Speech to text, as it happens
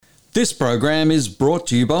This program is brought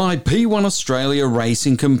to you by P1 Australia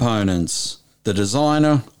Racing Components, the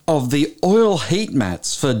designer of the oil heat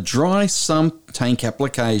mats for dry sump tank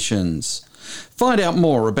applications. Find out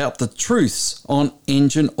more about the truths on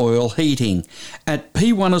engine oil heating at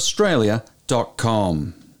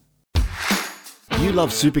p1australia.com. You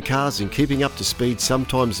love supercars and keeping up to speed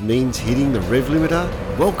sometimes means hitting the rev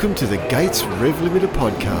limiter? Welcome to the Gates Rev Limiter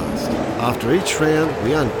podcast. After each round,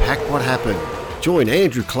 we unpack what happened. Join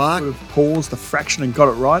Andrew Clark. Would have paused a fraction and got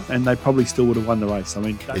it right, and they probably still would have won the race.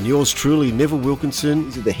 And yours truly, Neville Wilkinson.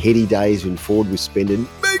 These are the heady days when Ford was spending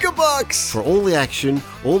mega bucks for all the action,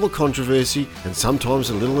 all the controversy, and sometimes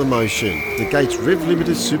a little emotion. The Gates Rev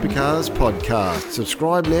Limiter Supercars podcast.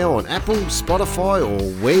 Subscribe now on Apple, Spotify, or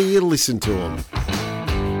where you listen to them.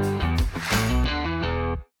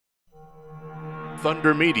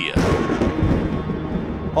 Thunder Media.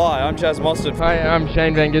 Hi, I'm Chaz Mostert. Hi, I'm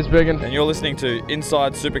Shane Van Gisbergen. And you're listening to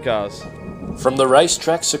Inside Supercars. From the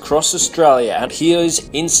racetracks across Australia, and here's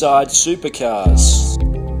Inside Supercars.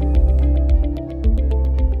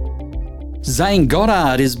 Zane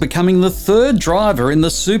Goddard is becoming the third driver in the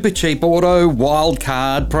Super Cheap Auto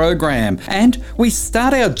Wildcard program, and we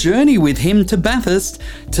start our journey with him to Bathurst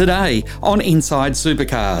today on Inside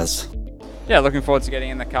Supercars. Yeah, looking forward to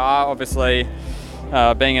getting in the car. Obviously,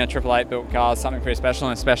 being in a 888 built car is something pretty special,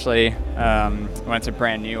 and especially when it's a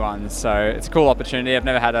brand new one. So it's a cool opportunity. I've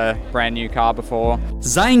never had a brand new car before.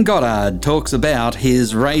 Zane Goddard talks about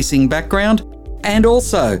his racing background and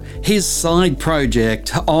also his side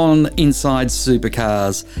project on Inside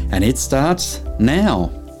Supercars, and it starts now.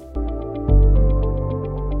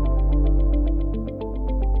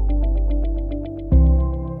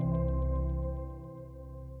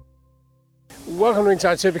 Welcome to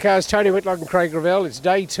Inside Supercars. Tony Whitlock and Craig Gravel. It's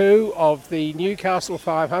day two of the Newcastle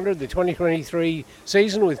 500, the 2023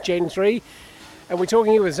 season with Gen 3. And we're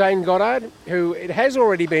talking here with Zane Goddard, who it has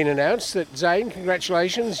already been announced that, Zane,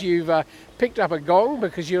 congratulations, you've picked up a gong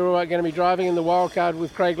because you're going to be driving in the wildcard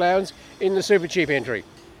with Craig Lowndes in the Super Cheap entry.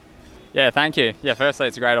 Yeah, thank you. Yeah, firstly,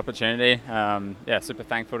 it's a great opportunity. Super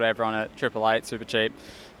thankful to everyone at 888 Super Cheap.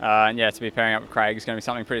 And to be pairing up with Craig is going to be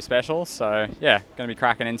something pretty special. So, going to be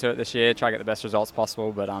cracking into it this year, try to get the best results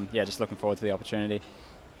possible. But, just looking forward to the opportunity.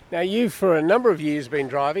 Now, you've for a number of years been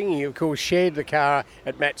driving. You, of course, shared the car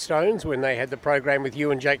at Matt Stone's when they had the program with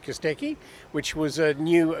you and Jake Kostecki, which was a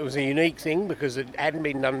unique thing because it hadn't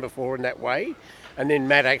been done before in that way. And then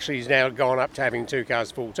Matt actually has now gone up to having two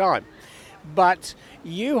cars full time. But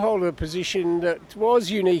you hold a position that was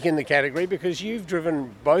unique in the category because you've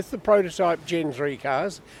driven both the prototype Gen 3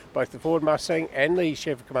 cars, both the Ford Mustang and the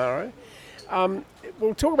Chevy Camaro.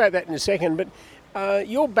 We'll talk about that in a second, but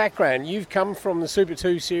your background, you've come from the Super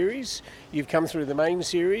 2 series, you've come through the main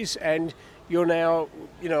series, and you're now,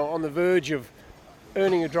 on the verge of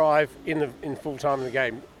earning a drive in full time in the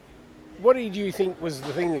game. What did you think was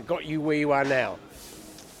the thing that got you where you are now?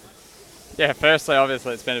 Yeah, firstly,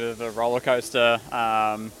 obviously, it's been a bit of a roller coaster.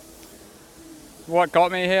 What got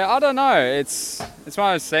me here? I don't know. It's one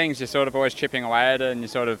of those things, you're sort of always chipping away at it, and you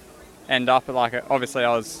sort of end up at obviously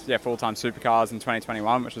I was full-time supercars in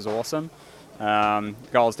 2021, which was awesome.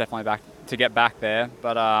 Goal is definitely to get back there.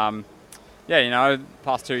 But,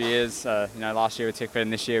 past 2 years, last year with Tickford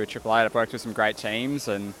and this year with 888, I've worked with some great teams,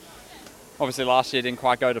 and obviously last year didn't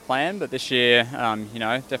quite go to plan, but this year,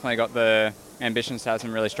 definitely got the ambitions to have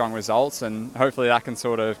some really strong results, and hopefully that can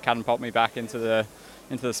sort of catapult me back into the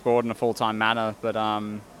sport in a full-time manner. But I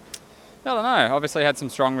don't know, obviously had some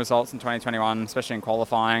strong results in 2021, especially in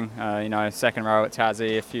qualifying, second row at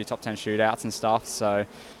Tassie, a few top 10 shootouts and stuff. So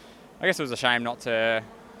I guess it was a shame not to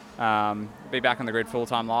be back on the grid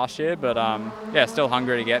full-time last year, but still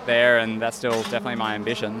hungry to get there, and that's still definitely my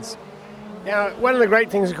ambitions. Now, one of the great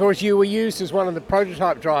things, of course, you were used as one of the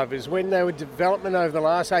prototype drivers when they were development over the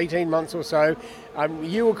last 18 months or so.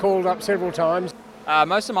 You were called up several times.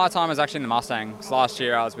 Most of my time was actually in the Mustang. Last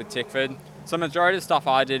year I was with Tickford. So the majority of the stuff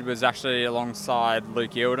I did was actually alongside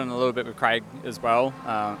Luke Yilden, a little bit with Craig as well,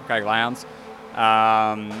 Craig Lowndes.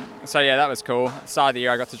 That was cool. At the start of the year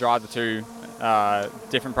I got to drive the two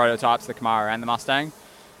different prototypes, the Camaro and the Mustang,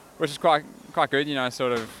 which is quite good,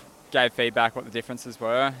 sort of gave feedback what the differences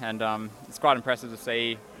were, and it's quite impressive to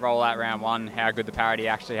see roll out round one how good the parity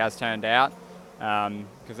actually has turned out,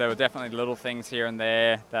 because there were definitely little things here and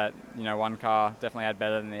there that one car definitely had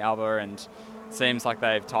better than the other, and it seems like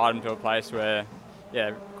they've tied them to a place where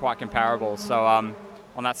quite comparable. So on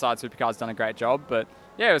that side Supercars done a great job, but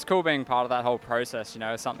it was cool being part of that whole process.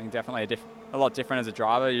 Something definitely a lot different as a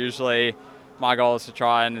driver. Usually my goal is to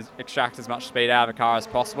try and extract as much speed out of a car as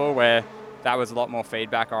possible, where that was a lot more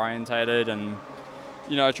feedback orientated, and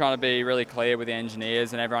trying to be really clear with the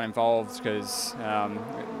engineers and everyone involved, because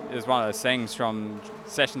it was one of those things from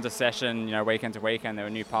session to session, weekend to weekend, there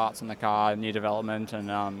were new parts in the car, new development,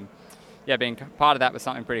 and being part of that was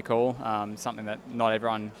something pretty cool, something that not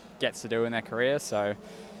everyone gets to do in their career. So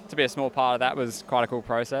to be a small part of that was quite a cool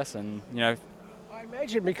process. And I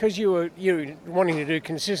imagine because you were wanting to do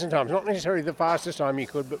consistent times, not necessarily the fastest time you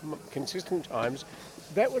could, but consistent times,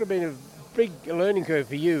 that would have been a big learning curve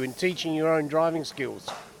for you in teaching your own driving skills.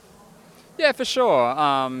 Yeah, for sure.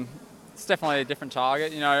 It's definitely a different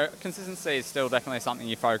target. Consistency is still definitely something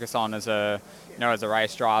you focus on as a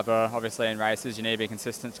race driver. Obviously, in races, you need to be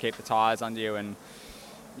consistent to keep the tyres under you and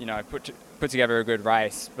put together a good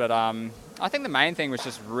race. But I think the main thing was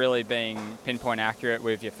just really being pinpoint accurate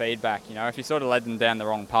with your feedback. If you sort of led them down the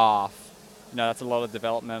wrong path, that's a lot of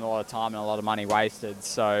development, a lot of time, and a lot of money wasted.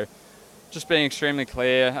 So just being extremely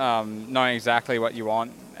clear, knowing exactly what you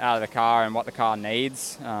want out of the car and what the car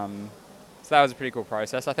needs. So that was a pretty cool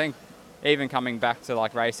process. I think even coming back to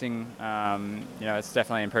racing, it's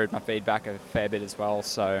definitely improved my feedback a fair bit as well.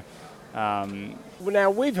 So now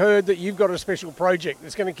we've heard that you've got a special project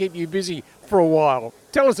that's going to keep you busy for a while.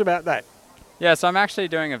 Tell us about that. Yeah, so I'm actually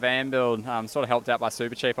doing a van build, sort of helped out by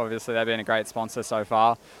Supercheap. Obviously, they've been a great sponsor so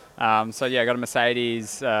far. I got a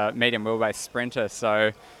Mercedes medium wheelbase Sprinter.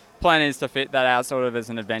 So plan is to fit that out sort of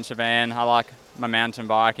as an adventure van. I like my mountain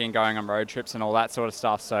biking, going on road trips and all that sort of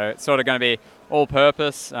stuff. So it's sort of going to be all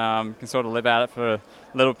purpose. Can sort of live out it for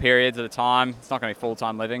little periods at a time. It's not going to be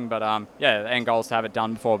full-time living, but the end goal is to have it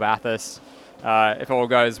done before Bathurst. If all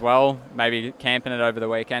goes well, maybe camping it over the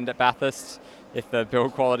weekend at Bathurst. If the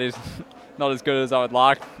build quality is not as good as I would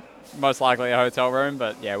like, most likely a hotel room,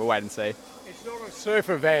 but yeah, we'll wait and see. It's not a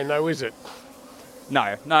surfer van though, is it?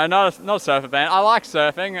 No, not a surfer van. I like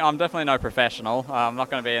surfing. I'm definitely no professional. I'm not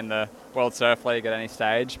going to be in the World Surf League at any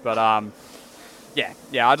stage, but I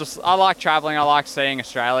like travelling. I like seeing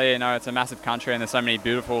Australia. It's a massive country and there's so many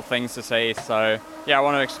beautiful things to see. So I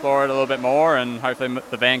want to explore it a little bit more, and hopefully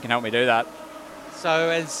the van can help me do that. So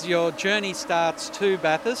as your journey starts to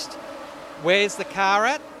Bathurst, where's the car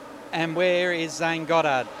at, and where is Zane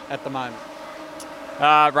Goddard at the moment?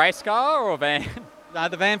 Race car or van? No,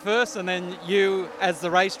 the van first, and then you as the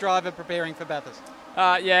race driver preparing for Bathurst.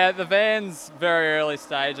 The van's very early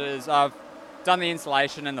stages. I've done the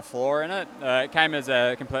insulation and the floor in it. It came as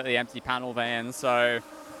a completely empty panel van, so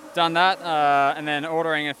done that, and then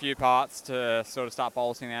ordering a few parts to sort of start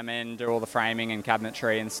bolting them in, do all the framing and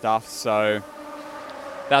cabinetry and stuff. So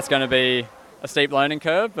that's going to be a steep learning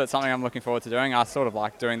curve, but something I'm looking forward to doing. I sort of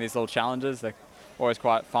like doing these little challenges. They're always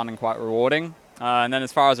quite fun and quite rewarding. And then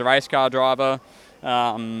as far as a race car driver,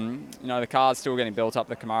 the car's still getting built up,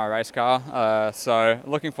 the Camaro race car. So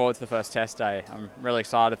looking forward to the first test day. I'm really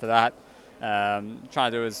excited for that.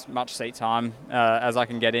 Trying to do as much seat time as I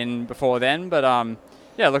can get in before then. But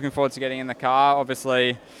looking forward to getting in the car.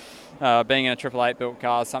 Obviously, being in a 888 built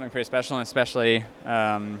car is something pretty special, and especially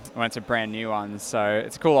when it's a brand new one. So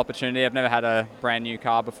it's a cool opportunity. I've never had a brand new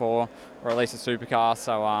car before, or at least a supercar.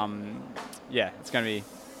 So it's going to be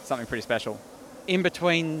something pretty special. In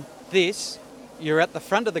between this, you're at the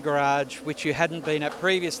front of the garage, which you hadn't been at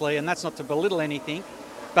previously, and that's not to belittle anything,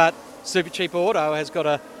 but Supercheap Auto has got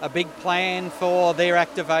a big plan for their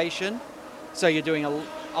activation. So you're doing,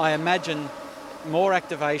 I imagine, more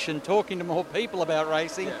activation, talking to more people about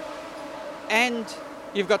racing. Yeah. And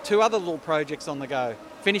you've got two other little projects on the go.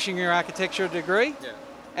 Finishing your architecture degree,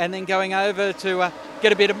 and then going over to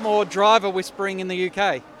get a bit more driver whispering in the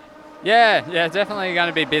UK. Yeah, definitely going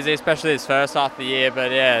to be busy, especially this first half of the year.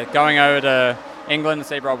 But going over to England to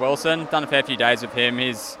see Rob Wilson. Done a fair few days with him.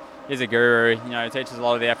 He's a guru. He teaches a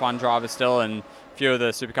lot of the F1 drivers still, and a few of the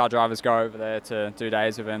supercar drivers go over there to do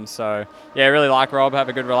days with him. So really like Rob, have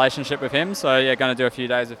a good relationship with him. So going to do a few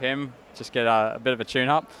days with him, just get a bit of a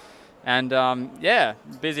tune-up. And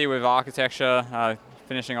busy with architecture,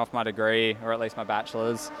 finishing off my degree, or at least my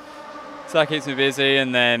bachelor's. So that keeps me busy.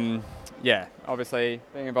 And then, obviously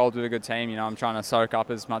being involved with a good team, I'm trying to soak up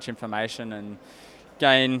as much information and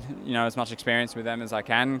gain, as much experience with them as I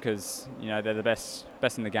can, because, they're the best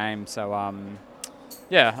in the game. So, a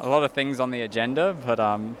lot of things on the agenda, but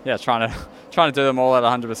trying to do them all at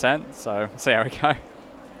 100%. So see how we go.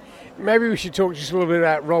 Maybe we should talk just a little bit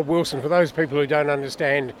about Rob Wilson for those people who don't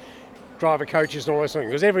understand driver coaches and all those things,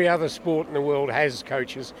 because every other sport in the world has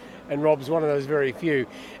coaches, and Rob's one of those very few.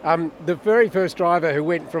 The very first driver who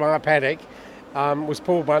went from our paddock was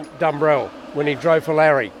Paul Dumbrell when he drove for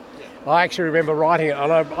Larry. I actually remember writing it,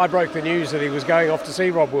 and I broke the news that he was going off to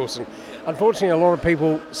see Rob Wilson. Unfortunately, a lot of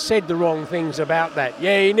people said the wrong things about that.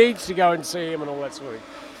 Yeah, he needs to go and see him and all that sort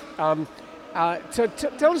of thing. So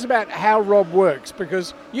tell us about how Rob works,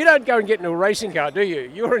 because you don't go and get into a racing car, do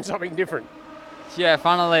you? You're in something different. Yeah,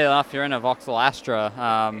 funnily enough, you're in a Vauxhall Astra.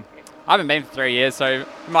 I haven't been for 3 years, so you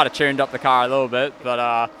might have tuned up the car a little bit.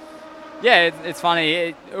 But yeah, it's funny.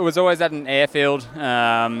 It was always at an airfield,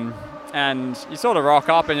 and you sort of rock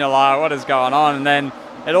up and you're like, what is going on? And then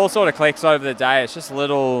it all sort of clicks over the day. It's just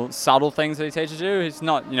little subtle things that he teaches you. He's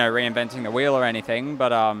not, reinventing the wheel or anything.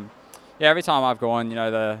 But yeah, every time I've gone,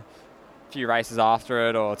 the few races after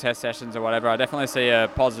it or test sessions or whatever, I definitely see a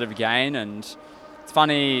positive gain. And it's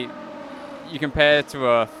funny, you compare to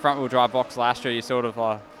a front-wheel drive Vauxhall Astra, you're sort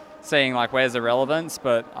of seeing where's the relevance.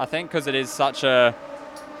 But I think because it is such a,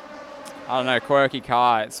 quirky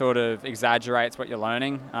car, it sort of exaggerates what you're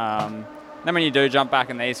learning. Then when you do jump back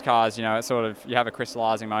in these cars, it sort of, you have a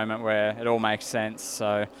crystallizing moment where it all makes sense.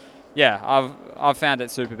 So yeah, I've found it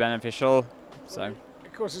super beneficial. So.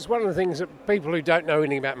 Of course, it's one of the things that people who don't know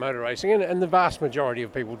anything about motor racing, and the vast majority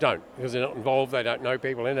of people don't, because they're not involved, they don't know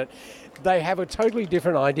people in it, they have a totally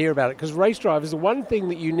different idea about it. Because race drivers, the one thing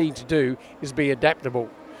that you need to do is be adaptable.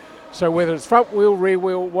 So whether it's front wheel, rear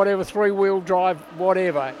wheel, whatever, 3-wheel drive,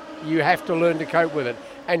 whatever, you have to learn to cope with it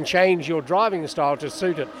and change your driving style to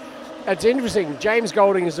suit it. It's interesting, James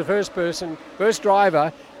Golding is the first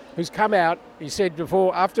driver who's come out, he said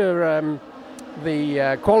before, after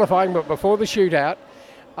the qualifying, but before the shootout,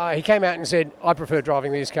 he came out and said, I prefer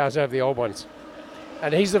driving these cars over the old ones.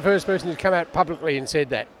 And he's the first person who's come out publicly and said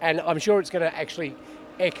that. And I'm sure it's going to actually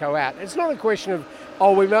echo out. It's not a question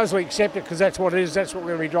of, we may as well accept it because that's what it is, that's what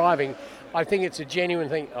we're going to be driving. I think it's a genuine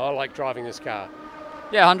thing. I like driving this car.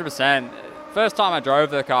 Yeah, 100%. First time I drove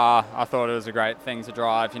the car, I thought it was a great thing to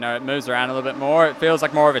drive. It moves around a little bit more. It feels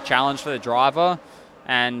like more of a challenge for the driver.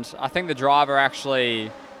 And I think the driver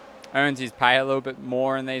actually earns his pay a little bit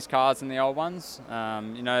more in these cars than the old ones.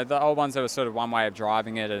 The old ones, there was sort of one way of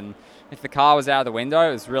driving it, and if the car was out of the window,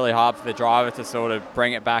 it was really hard for the driver to sort of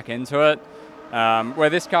bring it back into it. Where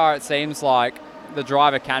this car, it seems like the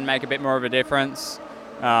driver can make a bit more of a difference.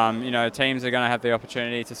 Teams are going to have the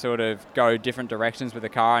opportunity to sort of go different directions with the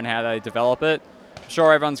car and how they develop it. I'm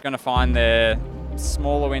sure everyone's going to find their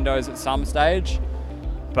smaller windows at some stage,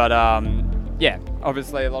 but yeah,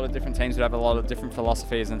 obviously a lot of different teams would have a lot of different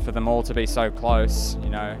philosophies, and for them all to be so close,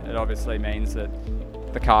 it obviously means that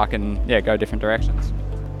the car can, go different directions.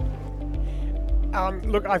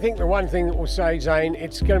 Look, I think the one thing that we'll say, Zane,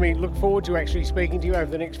 it's going to be, look forward to actually speaking to you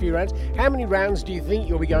over the next few rounds. How many rounds do you think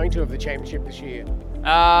you'll be going to of the championship this year?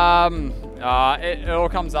 It all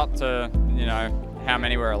comes up to, how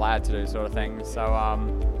many we're allowed to do, sort of thing. So,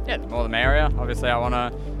 yeah, the more the merrier. Obviously, I want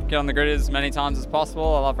to get on the grid as many times as possible.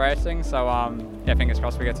 I love racing, so yeah, fingers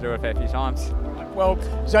crossed we get to do it a fair few times. Well,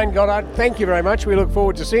 Zane Goddard, thank you very much. We look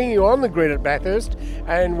forward to seeing you on the grid at Bathurst,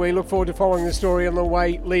 and we look forward to following the story on the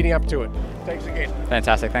way leading up to it. Thanks again.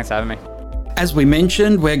 Fantastic. Thanks for having me. As we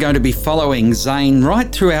mentioned, we're going to be following Zane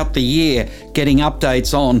right throughout the year, getting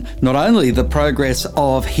updates on not only the progress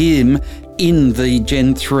of him in the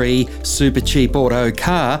Gen 3 Super Cheap Auto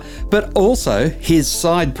car, but also his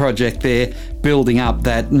side project there, building up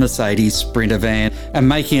that Mercedes Sprinter van and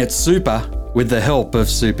making it super with the help of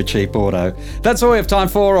Super Cheap Auto. That's all we have time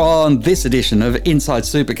for on this edition of Inside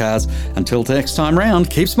Supercars. Until next time round,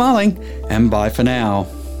 keep smiling and bye for now.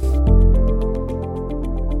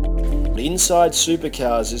 Inside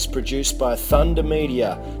Supercars is produced by Thunder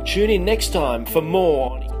Media. Tune in next time for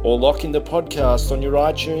more, or lock in the podcast on your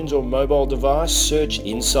iTunes or mobile device. Search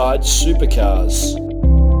Inside Supercars.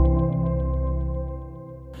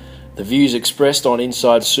 The views expressed on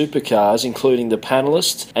Inside Supercars, including the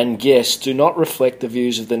panellists and guests, do not reflect the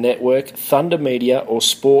views of the network, Thunder Media or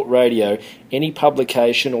Sport Radio. Any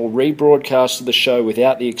publication or rebroadcast of the show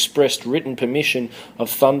without the expressed written permission of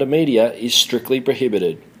Thunder Media is strictly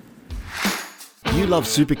prohibited. You love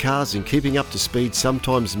supercars and keeping up to speed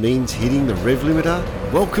sometimes means hitting the rev limiter?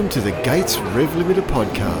 Welcome to the Gates Rev Limiter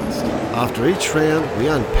podcast. After each round, we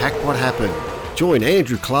unpack what happened. Join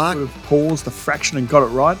Andrew Clark. Would have paused a fraction and got it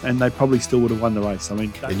right, and they probably still would have won the race.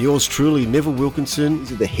 And yours truly, Neville Wilkinson.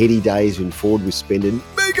 These are the heady days when Ford was spending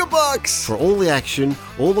mega bucks for all the action,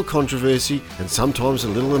 all the controversy, and sometimes a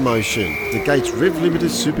little emotion. The Gates Rev Limiter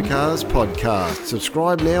Supercars podcast.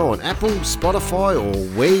 Subscribe now on Apple, Spotify, or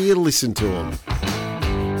where you listen to them.